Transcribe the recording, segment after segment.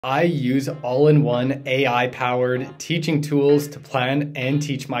I use all-in-one AI-powered teaching tools to plan and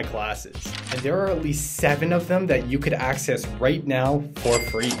teach my classes. And there are at least 7 of them that you could access right now for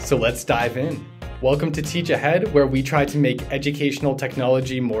free. So let's dive in. Welcome to Teach Ahead, where we try to make educational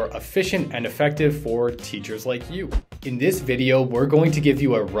technology more efficient and effective for teachers like you. In this video, we're going to give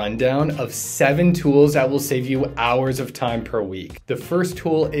you a rundown of 7 tools that will save you hours of time per week. The first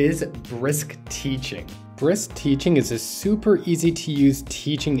tool is Brisk Teaching. Brisk Teaching is a super easy to use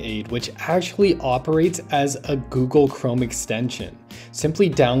teaching aid which actually operates as a Google Chrome extension. Simply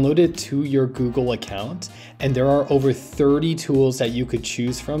download it to your Google account and there are over 30 tools that you could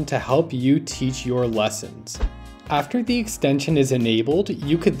choose from to help you teach your lessons. After the extension is enabled,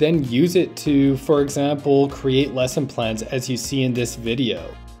 you could then use it to, for example, create lesson plans as you see in this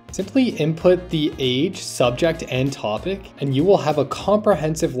video. Simply input the age, subject, and topic, and you will have a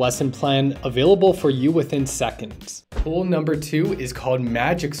comprehensive lesson plan available for you within seconds. Tool number 2 is called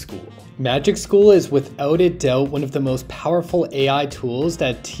Magic School. Magic School is without a doubt one of the most powerful AI tools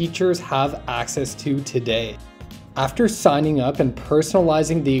that teachers have access to today. After signing up and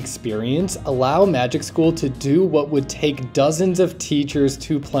personalizing the experience, allow Magic School to do what would take dozens of teachers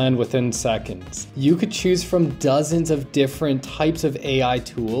to plan within seconds. You could choose from dozens of different types of AI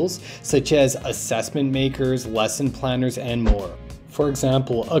tools, such as assessment makers, lesson planners, and more. For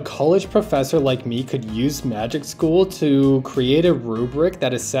example, a college professor like me could use Magic School to create a rubric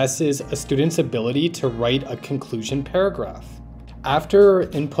that assesses a student's ability to write a conclusion paragraph. After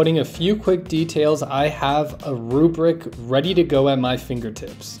inputting a few quick details, I have a rubric ready to go at my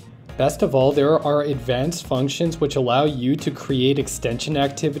fingertips. Best of all, there are advanced functions which allow you to create extension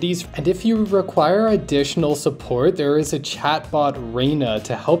activities, and if you require additional support, there is a chatbot Reina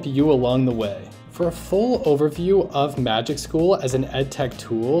to help you along the way. For a full overview of Magic School as an edtech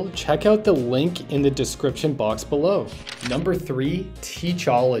tool, check out the link in the description box below. Number 3,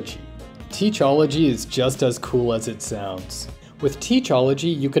 Teachology. Teachology is just as cool as it sounds. With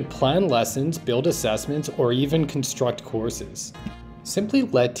Teachology, you could plan lessons, build assessments, or even construct courses. Simply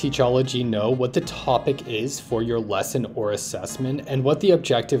let Teachology know what the topic is for your lesson or assessment and what the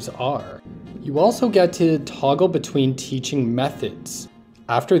objectives are. You also get to toggle between teaching methods.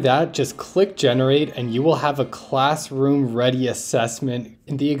 After that, just click Generate and you will have a classroom-ready assessment.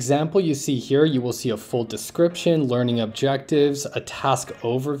 In the example you see here, you will see a full description, learning objectives, a task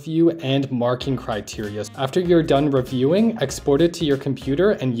overview, and marking criteria. After you're done reviewing, export it to your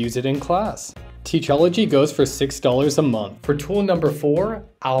computer and use it in class. Teachology goes for $6 a month. For tool number 4,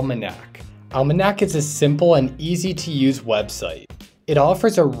 Almanac. Almanac is a simple and easy to use website. It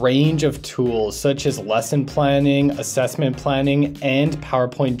offers a range of tools such as lesson planning, assessment planning, and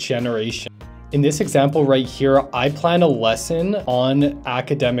PowerPoint generation. In this example right here, I plan a lesson on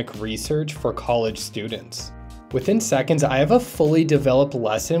academic research for college students. Within seconds, I have a fully developed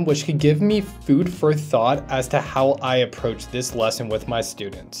lesson which could give me food for thought as to how I approach this lesson with my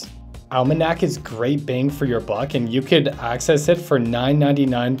students. Almanac is great bang for your buck and you could access it for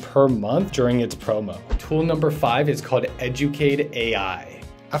 $9.99 per month during its promo. Tool number 5 is called Educate AI.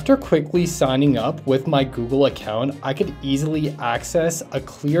 After quickly signing up with my Google account, I could easily access a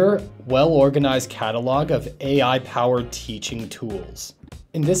clear, well-organized catalog of AI-powered teaching tools.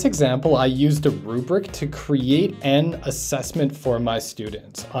 In this example, I used a rubric to create an assessment for my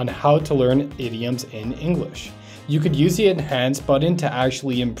students on how to learn idioms in English. You could use the Enhance button to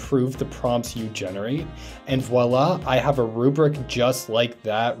actually improve the prompts you generate, and voila, I have a rubric just like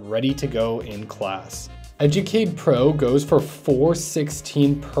that ready to go in class. Educate Pro goes for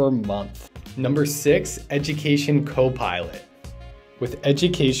 $4.16 per month. Number 6, Education Copilot. With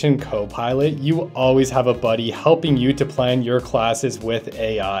Education Copilot, you always have a buddy helping you to plan your classes with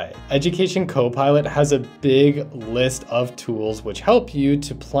AI. Education Copilot has a big list of tools which help you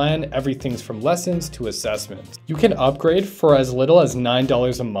to plan everything from lessons to assessments. You can upgrade for as little as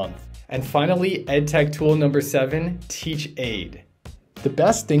 $9 a month. And finally, EdTech tool number 7, Teach Aid. The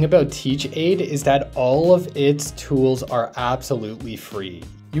best thing about Teach Aid is that all of its tools are absolutely free.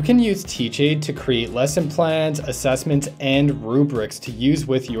 You can use Teach Aid to create lesson plans, assessments, and rubrics to use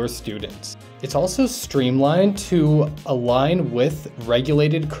with your students. It's also streamlined to align with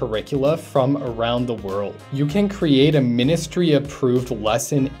regulated curricula from around the world. You can create a ministry-approved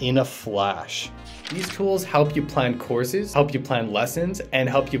lesson in a flash. These tools help you plan courses, help you plan lessons, and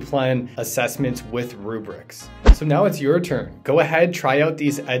help you plan assessments with rubrics. So now it's your turn. Go ahead, try out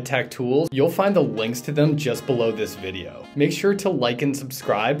these EdTech tools. You'll find the links to them just below this video. Make sure to like and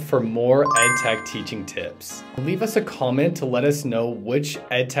subscribe for more EdTech teaching tips. Leave us a comment to let us know which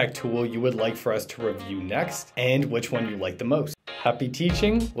EdTech tool you would like for us to review next and which one you like the most. Happy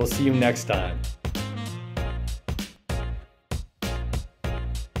teaching, we'll see you next time.